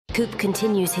Koop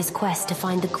continues his quest to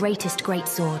find the greatest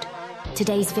greatsword.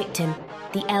 Today's victim,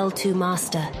 the L2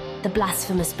 Master, the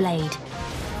Blasphemous Blade.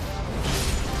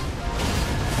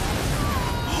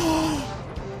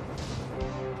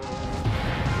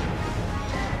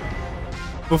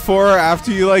 Before or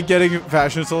after you like getting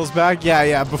Fashion Souls back?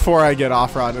 Yeah, before I get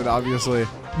off-rodded, obviously.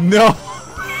 No!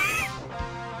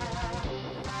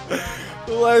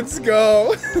 Let's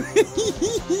go!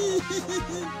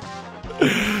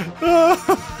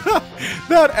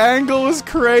 That angle was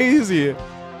crazy! Look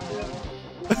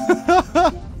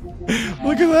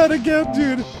at that again,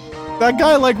 dude! That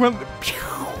guy like went...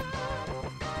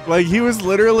 Like he was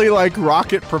literally like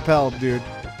rocket propelled, dude.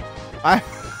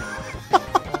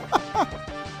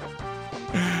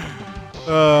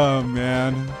 Oh,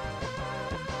 man.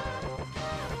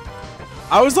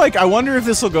 I was like, I wonder if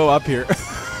this will go up here.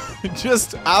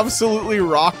 Just absolutely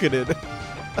rocketed.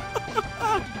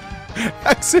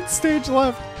 Exit stage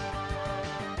left.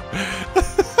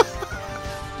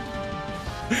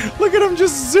 Look at him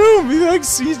just zoom. He like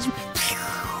sees...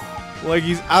 Like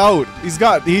he's out.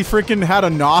 He freaking had a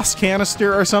NOS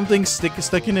canister or something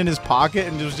sticking in his pocket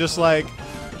and it was just like,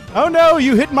 oh no,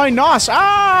 you hit my NOS.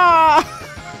 Ah!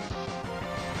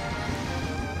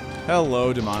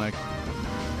 Hello, demonic.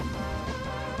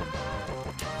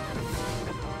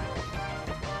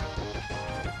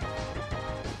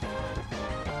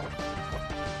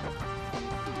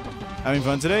 Having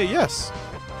fun today? Yes.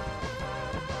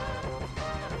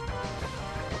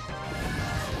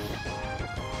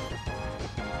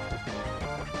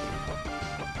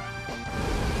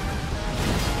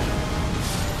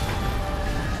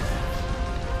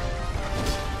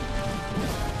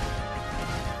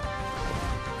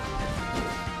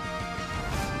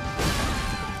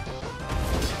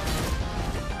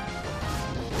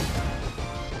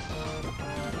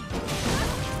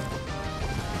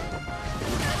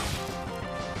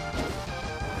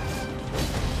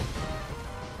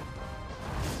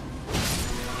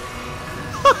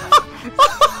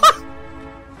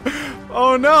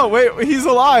 Oh no, wait, he's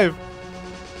alive.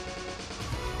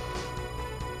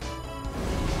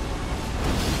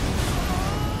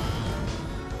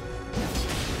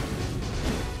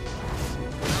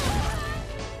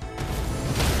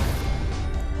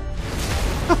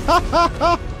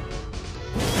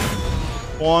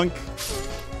 Bonk.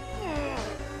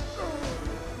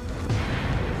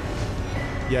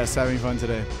 Yes, having fun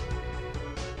today.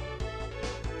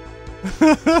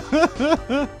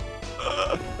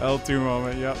 L2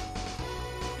 moment, yep.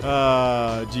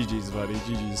 GG's, buddy.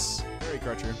 GG's. Very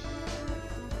crutcher.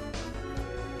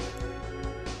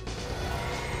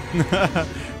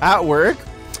 At work?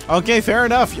 Okay, fair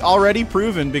enough. Already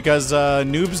proven because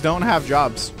noobs don't have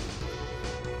jobs.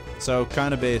 So,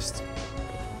 kind of based.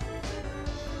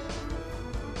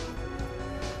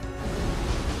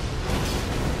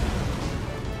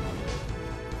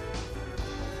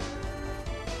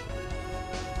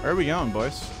 Where are we going,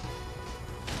 boys?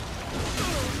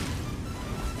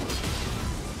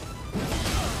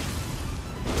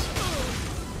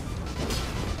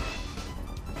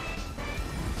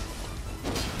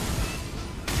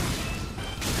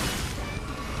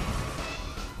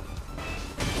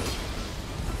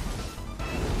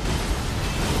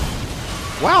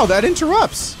 Wow, that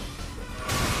interrupts.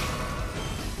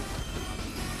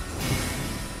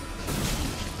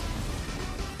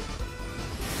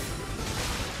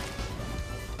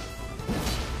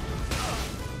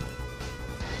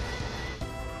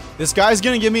 This guy's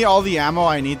gonna give me all the ammo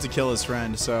I need to kill his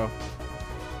friend, so.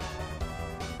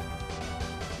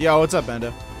 Yo, what's up,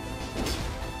 Benda?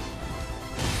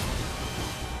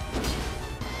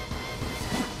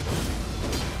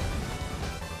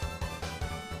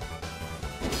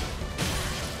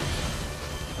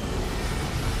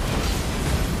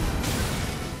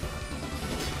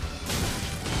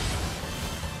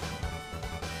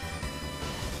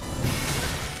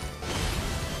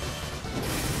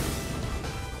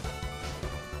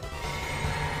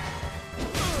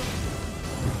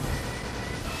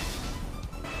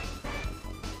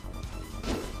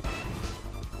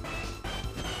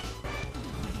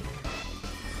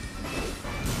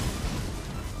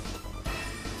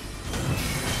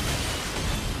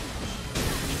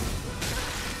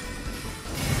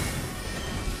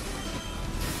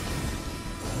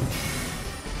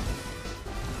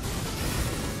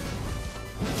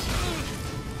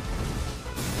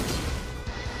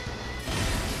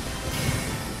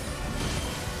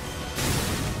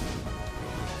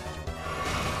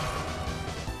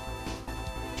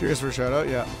 Cheers for a shout out,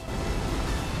 yeah.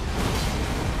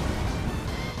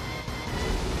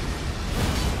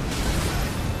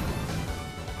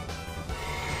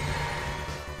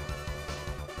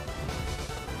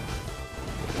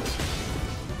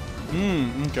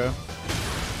 Okay.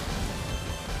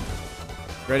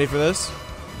 Ready for this?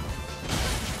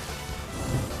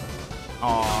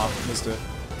 Aw, missed it.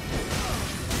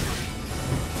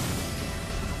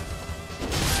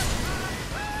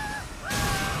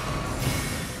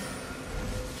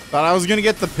 Thought I was gonna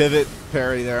get the pivot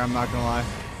parry there, I'm not gonna lie.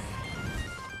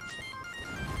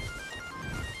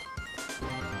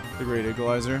 The great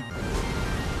equalizer.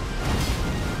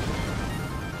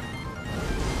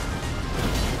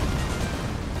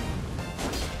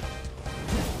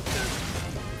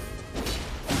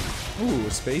 Ooh,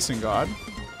 spacing god.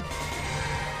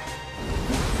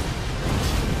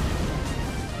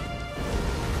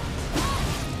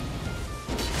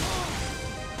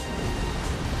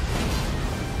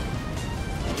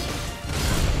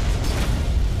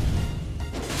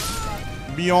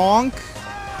 Bionk.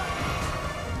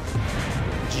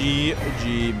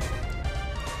 GG.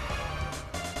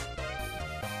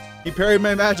 He parried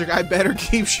my magic. I better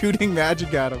keep shooting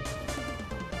magic at him.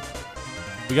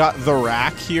 We got the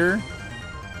rack here.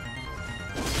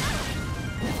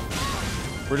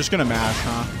 We're just gonna mash,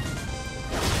 huh?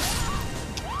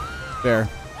 There.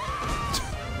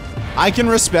 I can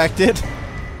respect it.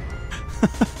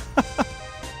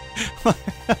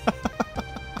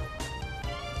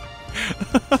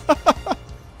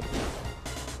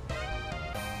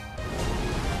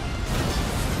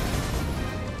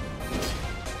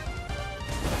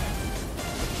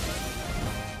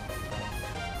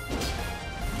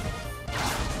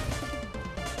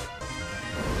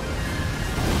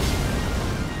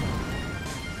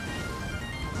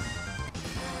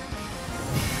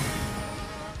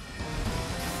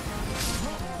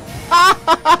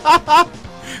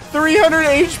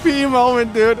 HP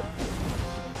moment, dude.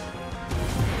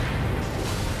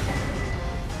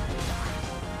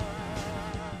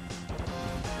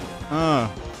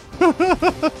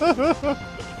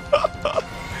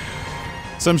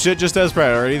 Some shit just has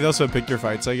priority though, so pick your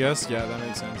fights, I guess. Yeah, that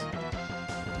makes sense.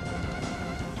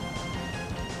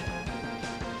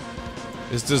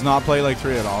 This does not play like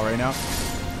 3 at all right now.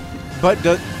 But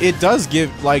it does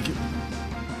give, like,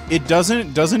 it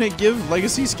doesn't it give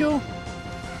legacy skill?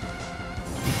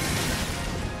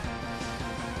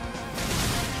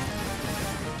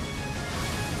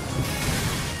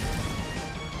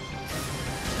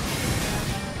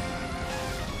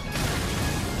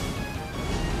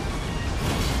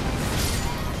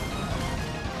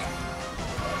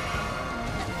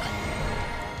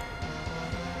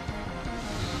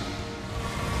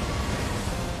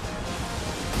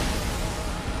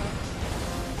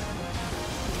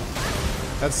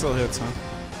 That still hits, huh?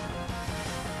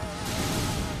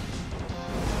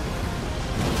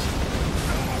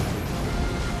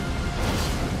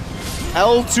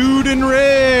 Elden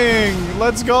Ring!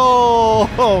 Let's go!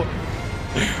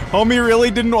 Homie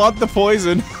really didn't want the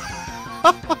poison.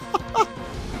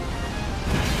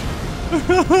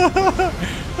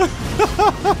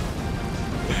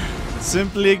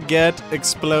 Simply get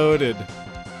exploded.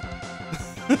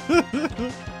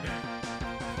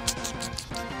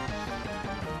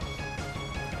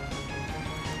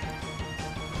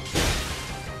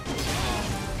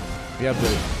 Yeah,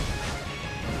 buddy.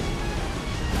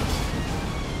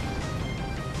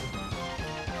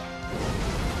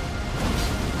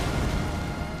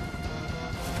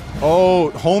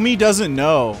 Oh, homie doesn't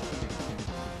know.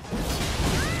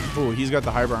 Ooh, he's got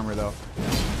the high armor though.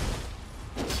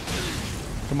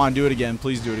 Come on, do it again.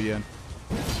 Please do it again.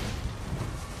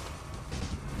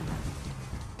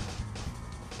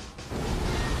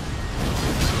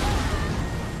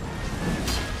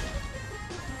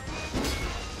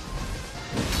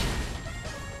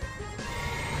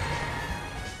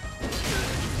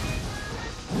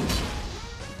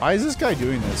 Why is this guy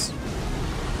doing this?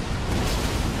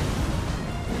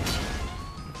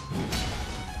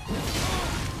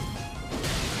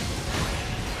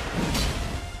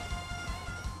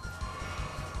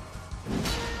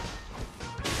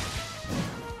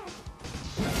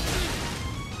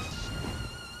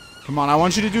 Come on, I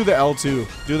want you to do the L2.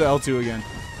 Do the L2 again.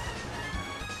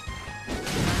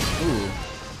 Ooh.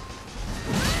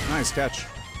 Nice catch.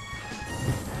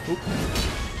 Oop.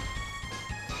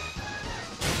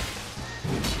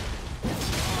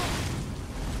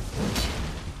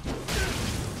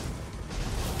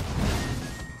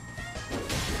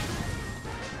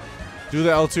 Do the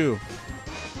L2.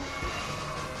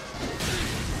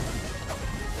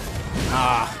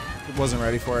 Ah, he wasn't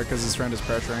ready for it because his friend is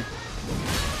pressuring.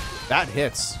 That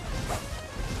hits.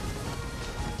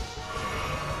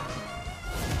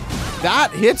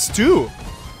 That hits too.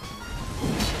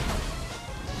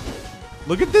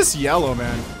 Look at this yellow,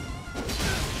 man.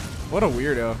 What a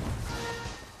weirdo.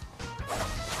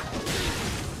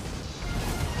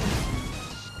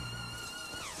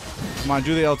 Come on,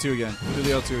 do the L2 again. Do the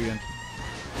L2 again.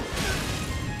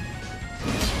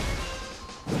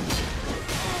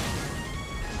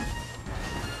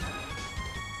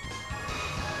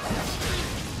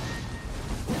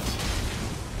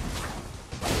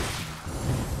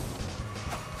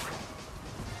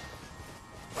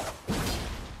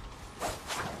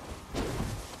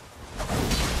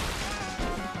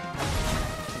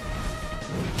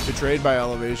 Betrayed by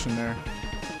elevation there.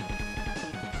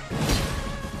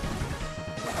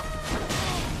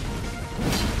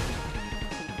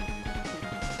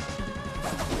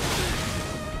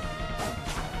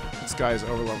 This guy is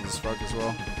overleveled as fuck as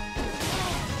well.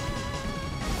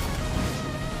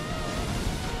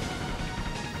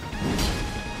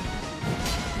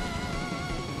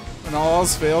 When all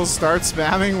else fails, start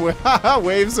spamming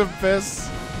waves of fists.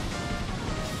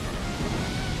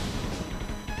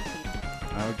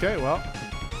 Okay, well,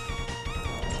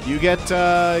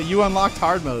 you unlocked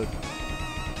hard mode.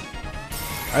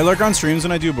 I lurk on streams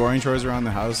when I do boring chores around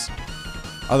the house.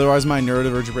 Otherwise, my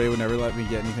neurodivergent brain would never let me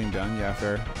get anything done. Yeah,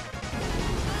 fair.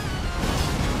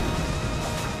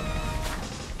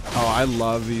 Oh, I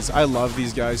love these. I love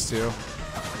these guys too.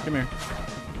 Come here.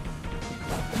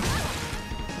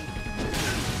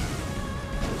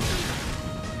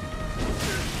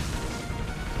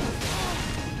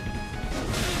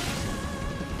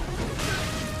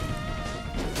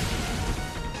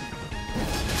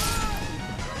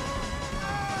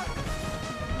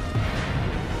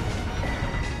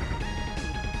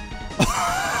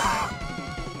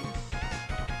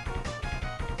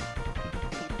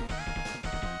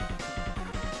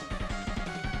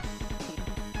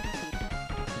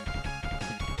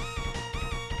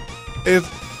 If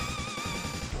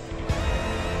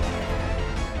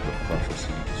the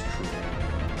prophecy is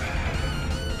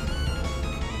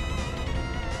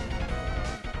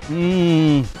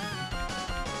true.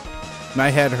 My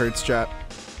head hurts, chat.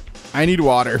 I need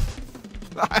water.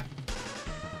 If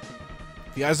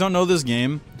you guys don't know this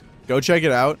game, go check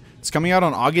it out. It's coming out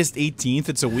on August 18th.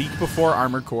 It's a week before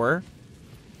Armored Core.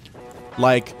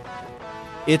 Like,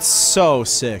 it's so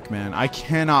sick, man. I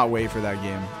cannot wait for that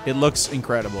game. It looks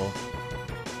incredible.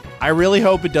 I really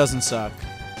hope it doesn't suck.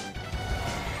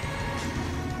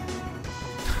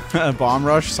 Bomb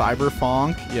Rush,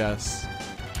 Cyberfunk, yes.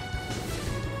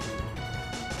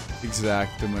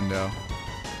 Exactamundo.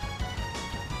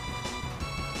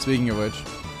 Speaking of which.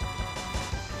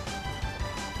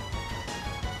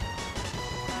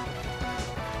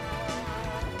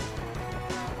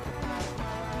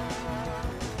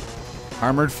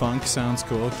 Armored Funk sounds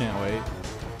cool, can't wait.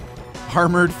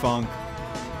 Armored Funk.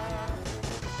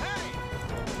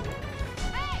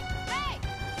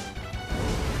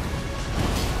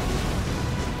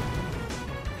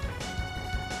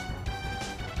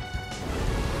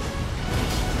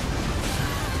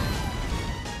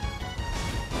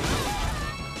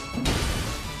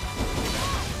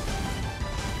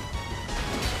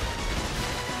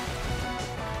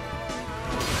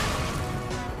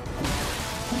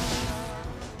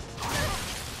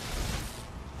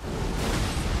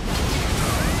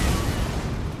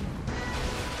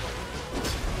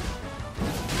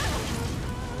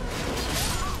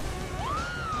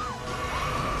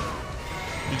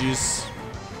 GG's.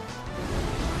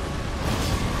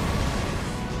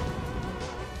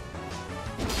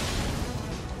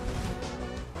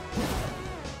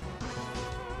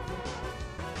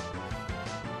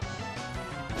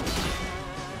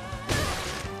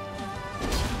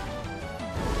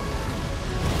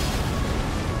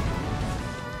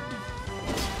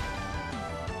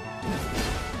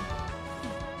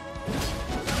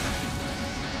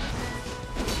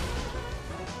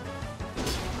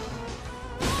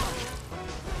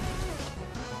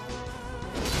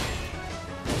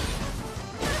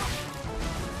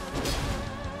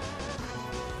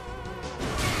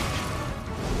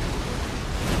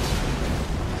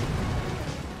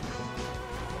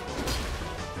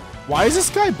 Why is this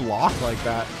guy blocked like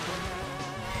that?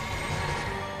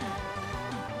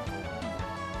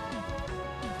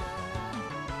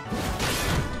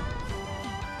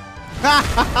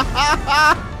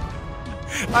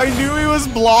 I knew he was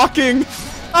blocking.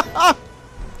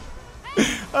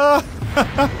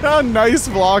 Nice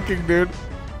blocking, dude.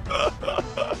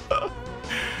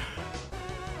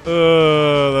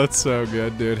 That's so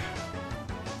good, dude.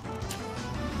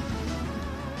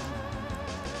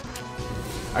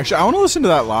 Actually, I want to listen to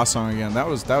that last song again. That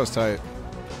was tight.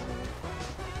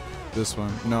 This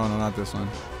one. No, not this one.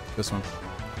 This one.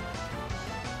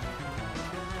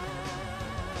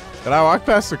 Did I walk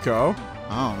past the co?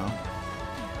 I don't know.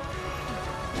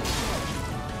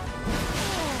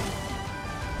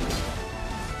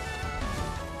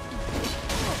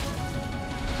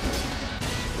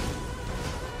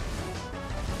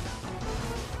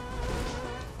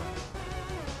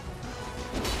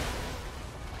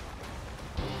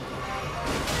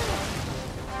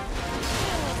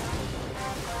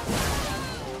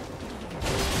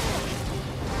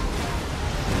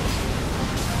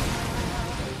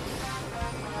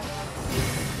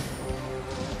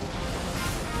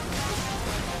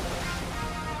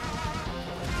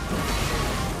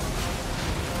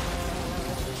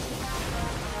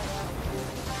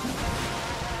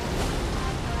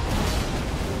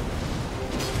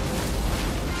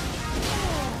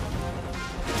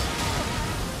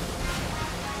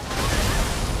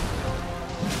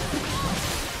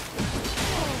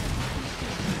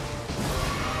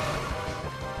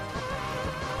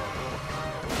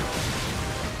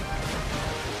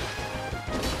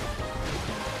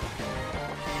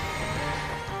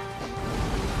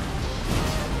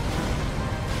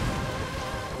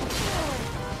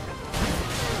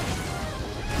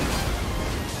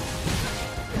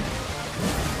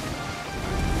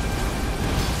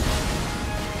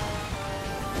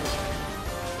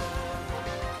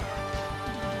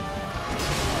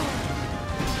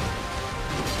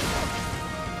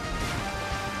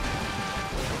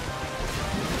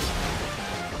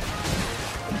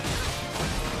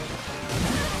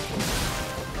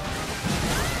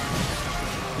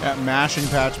 That mashing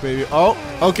patch, baby. Oh,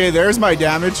 okay, there's my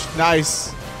damage.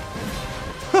 Nice.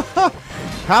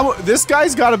 How, this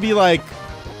guy's got to be like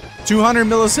 200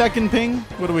 millisecond ping.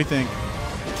 What do we think?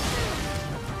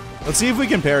 Let's see if we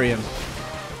can parry him.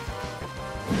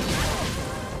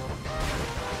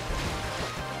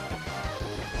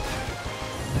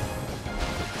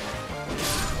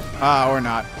 Ah, or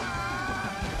not.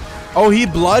 Oh, he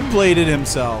blood bladed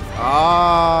himself.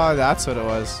 Ah, that's what it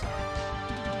was.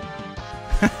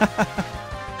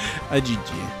 A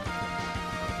GG.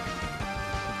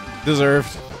 Deserved.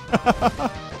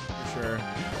 For sure.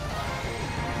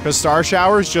 Because Star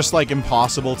Shower is just like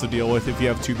impossible to deal with if you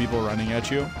have two people running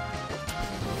at you.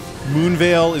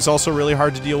 Moonveil is also really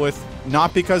hard to deal with.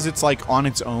 Not because it's like on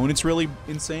its own, it's really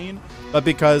insane, but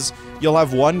because you'll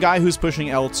have one guy who's pushing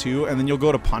L2 and then you'll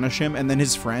go to punish him and then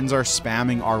his friends are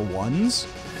spamming R1s.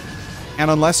 And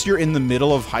unless you're in the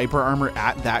middle of hyper armor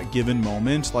at that given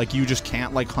moment, like you just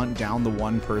can't like hunt down the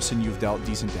one person you've dealt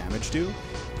decent damage to.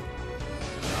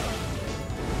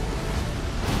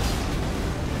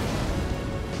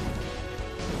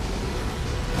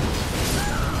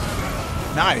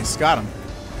 Nice, got him.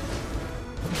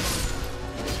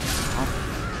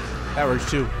 That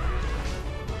works too.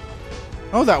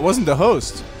 Oh, that wasn't the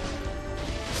host.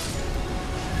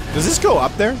 Does this go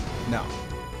up there? No.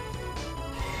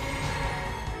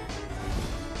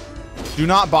 Do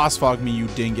not boss fog me, you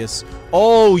dingus.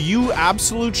 Oh, you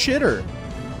absolute shitter.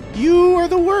 You are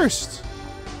the worst.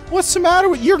 What's the matter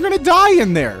with you? You're gonna die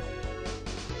in there.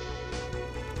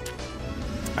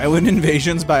 I win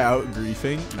invasions by out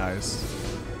griefing. Nice.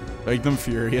 Make them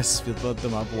furious. Let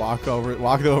them up. Walk over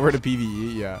to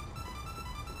PvE. Yeah.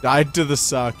 Died to the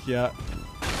suck, yeah.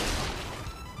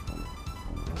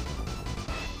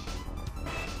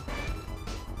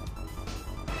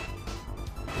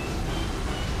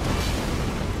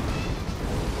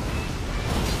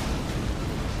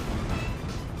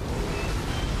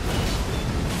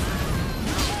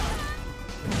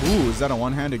 Ooh, is that a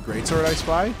one-handed greatsword I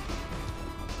spy?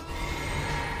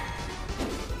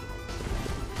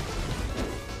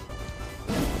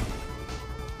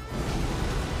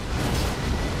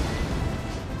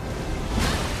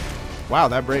 Wow,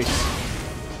 that breaks.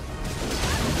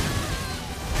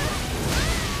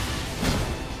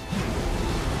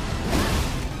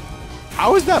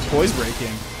 How is that poise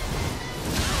breaking?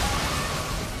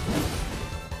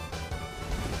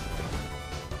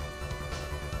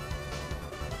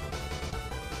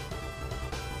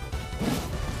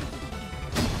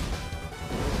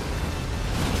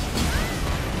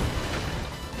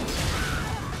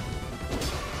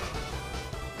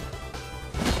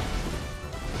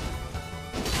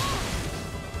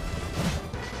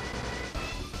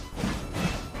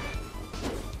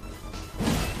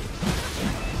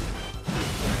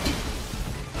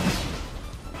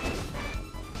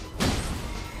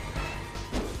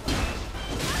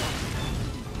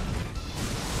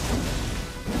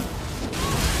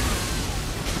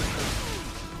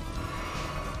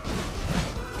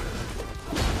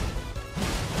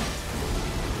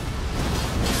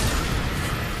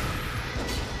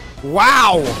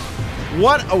 Wow!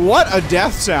 What a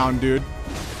death sound, dude.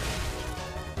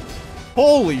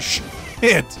 Holy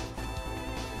shit.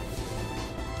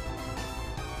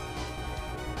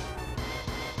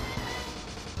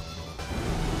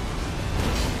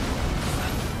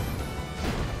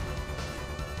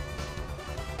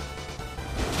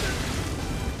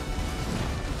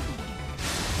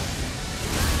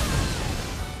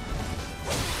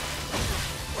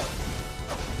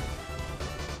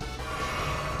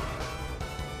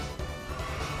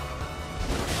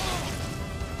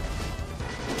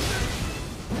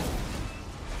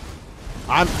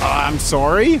 I'm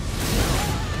sorry?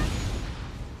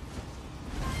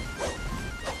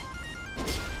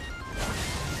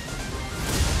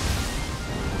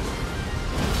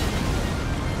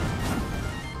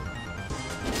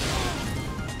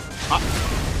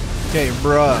 Okay,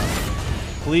 bruh.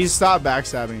 Please stop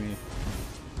backstabbing me.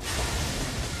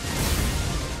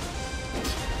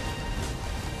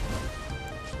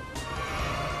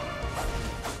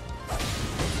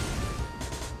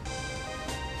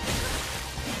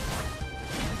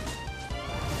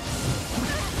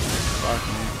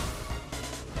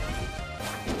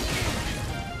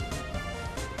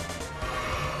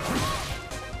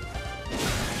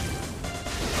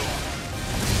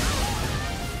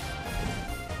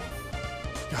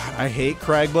 I hate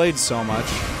Cragblade so much.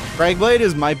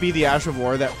 Cragblade might be the Ash of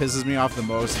War that pisses me off the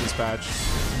most this patch.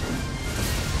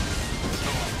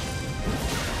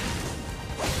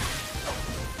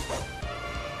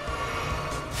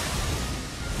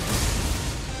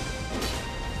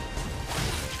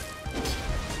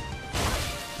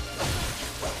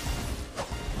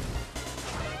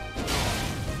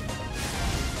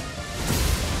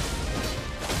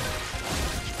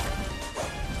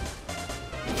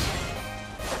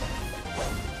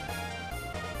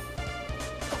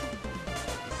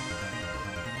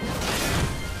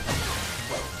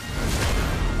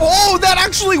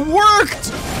 actually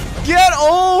worked! Get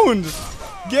owned!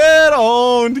 Get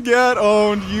owned! Get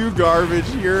owned! You garbage.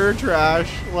 You're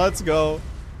trash. Let's go.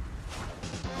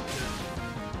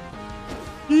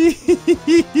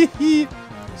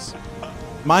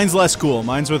 Mine's less cool.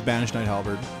 Mine's with Banished Knight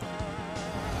Halberd.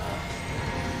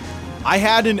 I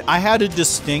had a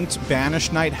distinct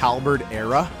Banished Knight Halberd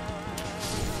era.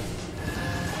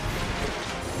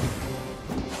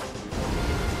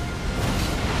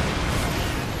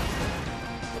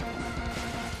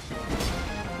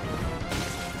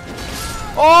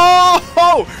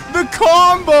 Oh, the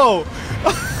combo!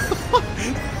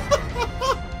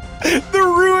 The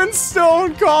Ruined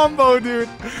Stone combo, dude.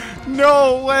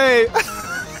 No way.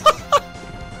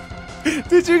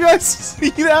 Did you guys see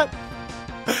that?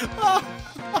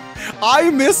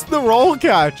 I missed the roll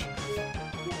catch.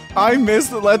 I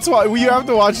missed it. That's why we have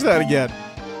to watch that again.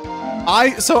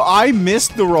 So I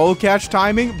missed the roll catch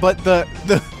timing, but the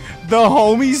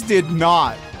homies did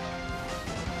not.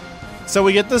 So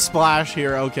we get the splash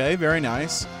here. Okay, very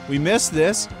nice. We missed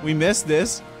this. We missed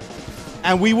this.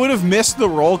 And we would have missed the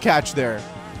roll catch there.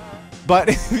 But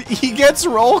he gets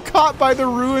roll caught by the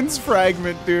ruins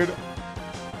fragment, dude.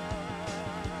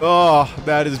 Oh,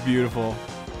 that is beautiful.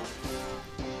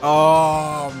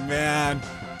 Oh, man.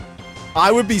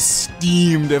 I would be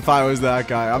steamed if I was that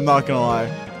guy. I'm not gonna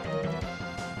lie.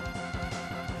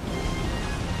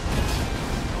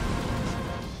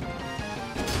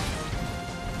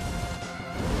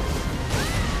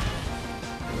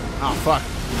 Oh, fuck.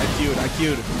 I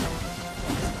queued.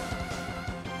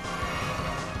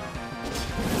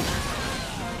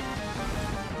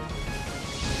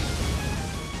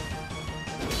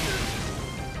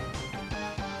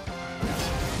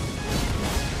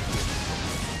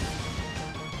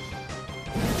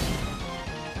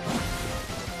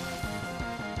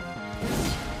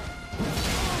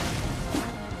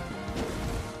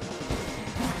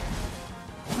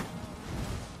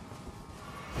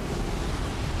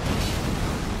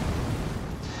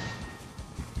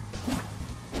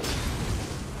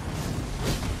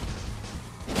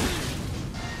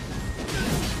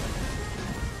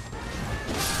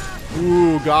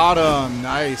 Ooh, got him.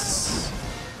 Nice.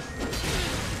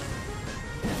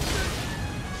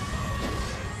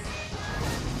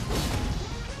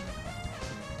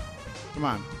 Come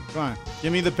on. Come on.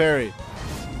 Give me the parry.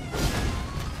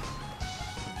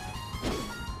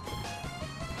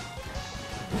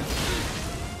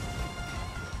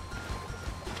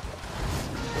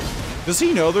 Does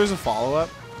he know there's a follow-up?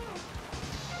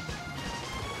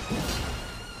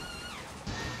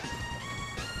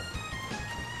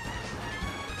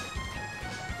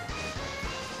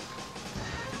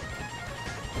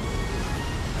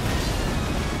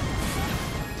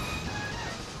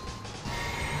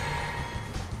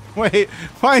 Wait,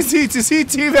 why is he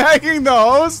teabagging the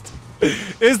host?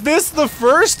 Is this the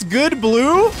first good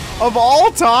blue of all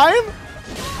time?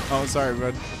 Oh, sorry,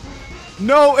 bud.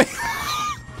 No.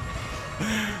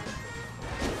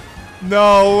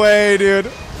 No way, dude.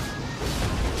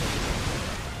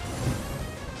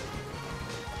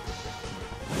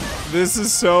 This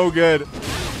is so good.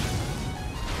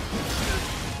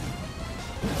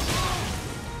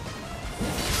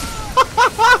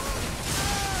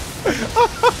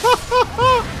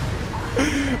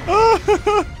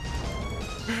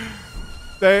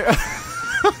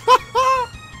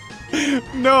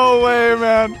 No way,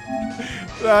 man.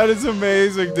 That is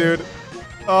amazing, dude.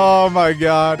 Oh my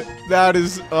god. That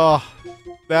is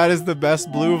the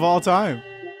best blue of all time.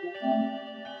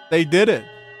 They did it.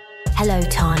 Hello,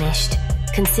 Tarnished.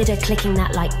 Consider clicking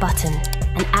that like button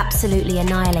and absolutely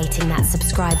annihilating that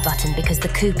subscribe button because the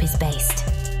Koop is based.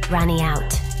 Ranny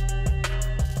out.